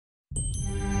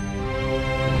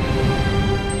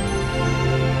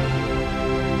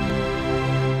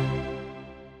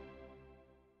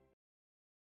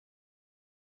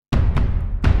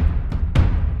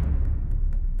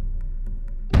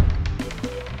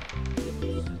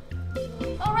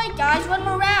guys, one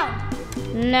more round.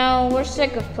 No, we're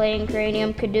sick of playing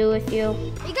Cranium Cadoo with you.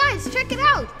 Hey guys, check it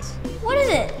out. What is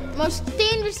it? Most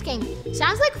dangerous game.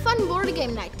 Sounds like a fun board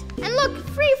game night. And look,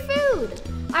 free food.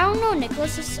 I don't know,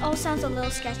 Nicholas. This all sounds a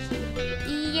little sketchy.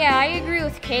 Yeah, I agree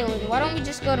with Kaylin. Why don't we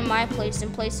just go to my place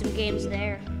and play some games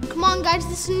there? Come on guys,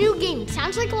 this is a new game.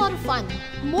 Sounds like a lot of fun.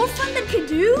 More fun than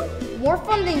Cadoo? More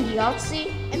fun than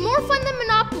Yahtzee? And more fun than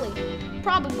Monopoly.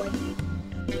 Probably.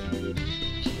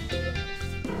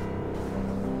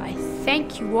 I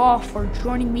thank you all for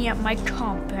joining me at my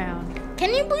compound.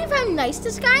 Can you believe how nice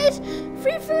this guy is?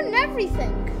 Free food and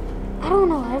everything. I don't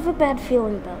know. I have a bad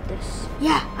feeling about this.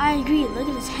 Yeah, I agree. Look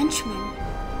at this henchman.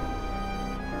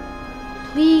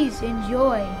 Please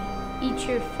enjoy. Eat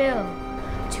your fill.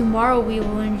 Tomorrow we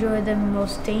will enjoy the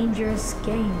most dangerous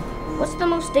game. What's the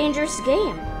most dangerous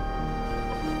game?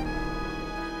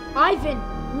 Ivan,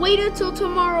 wait until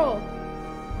tomorrow.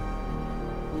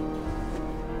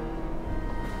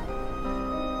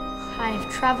 I have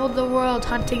traveled the world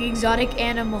hunting exotic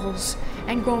animals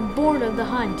and grown bored of the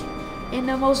hunt. In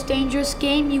the most dangerous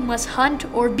game, you must hunt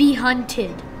or be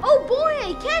hunted. Oh boy,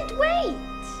 I can't wait.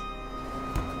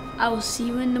 I will see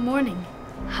you in the morning.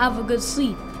 Have a good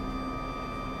sleep.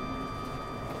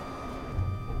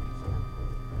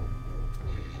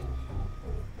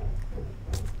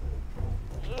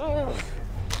 Ugh.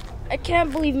 I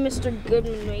can't believe Mr.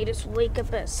 Goodman made us wake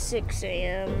up at 6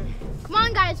 a.m. Come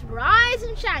on guys, rise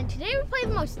and shine. Today we play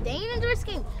the most dangerous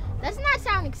game. Doesn't that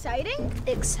sound exciting?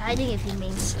 Exciting if you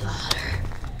mean slaughter.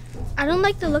 I don't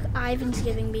like the look Ivan's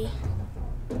giving me.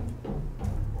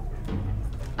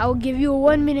 I will give you a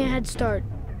 1-minute head start.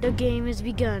 The game has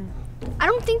begun. I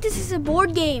don't think this is a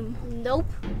board game. Nope.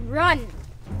 Run.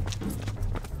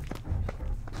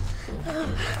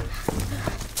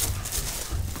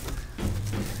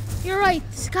 You're right,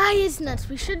 this guy is nuts.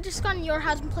 We should just go to your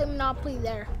house and play Monopoly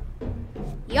there.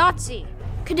 Yahtzee.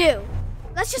 Cadoo,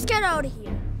 let's just get out of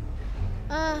here.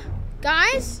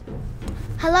 Guys?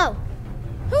 Hello.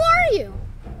 Who are you?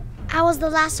 I was the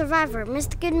last survivor.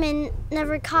 Mr. Goodman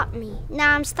never caught me.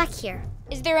 Now I'm stuck here.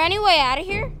 Is there any way out of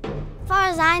here? As far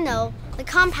as I know, the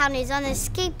compound is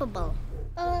unescapable.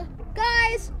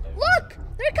 Guys, look!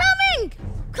 They're coming!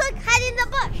 Quick, hide in the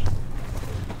bush!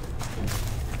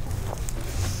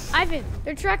 Ivan,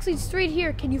 their tracks lead straight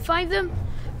here. Can you find them?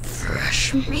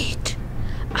 Fresh meat.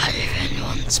 Ivan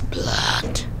wants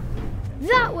blood.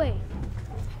 That way.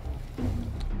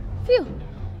 Phew,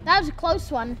 that was a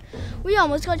close one. We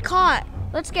almost got caught.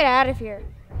 Let's get out of here.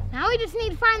 Now we just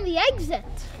need to find the exit.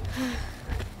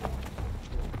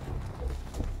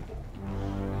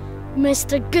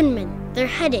 Mr. Goodman, they're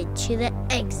headed to the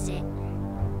exit.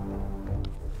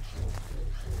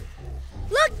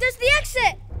 Look, there's the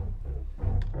exit.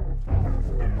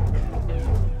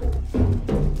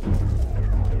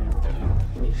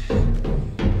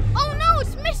 Oh no,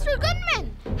 it's Mr.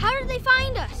 Goodman! How did they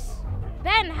find us?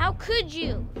 Ben, how could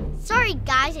you? Sorry,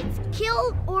 guys, it's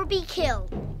kill or be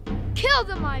killed. Kill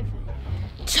them, Ivan.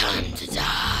 Time to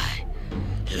die,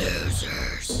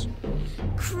 losers.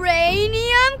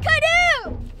 Cranium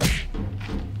Cadoo!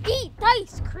 Eat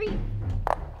dice, creep.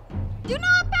 Do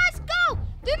not pass go!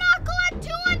 Do not collect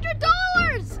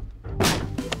 $200!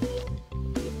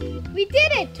 We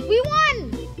did it! We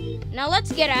won! Now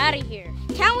let's get out of here.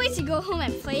 Can't wait to go home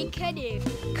and play Cadoo.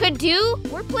 Cadoo?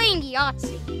 We're playing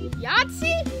Yahtzee.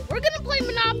 Yahtzee? We're gonna play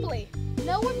Monopoly.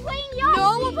 No, we're playing Yahtzee.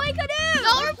 No, we'll play Cadoo.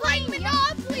 No, we're playing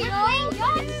Monopoly. We're playing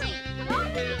Yahtzee.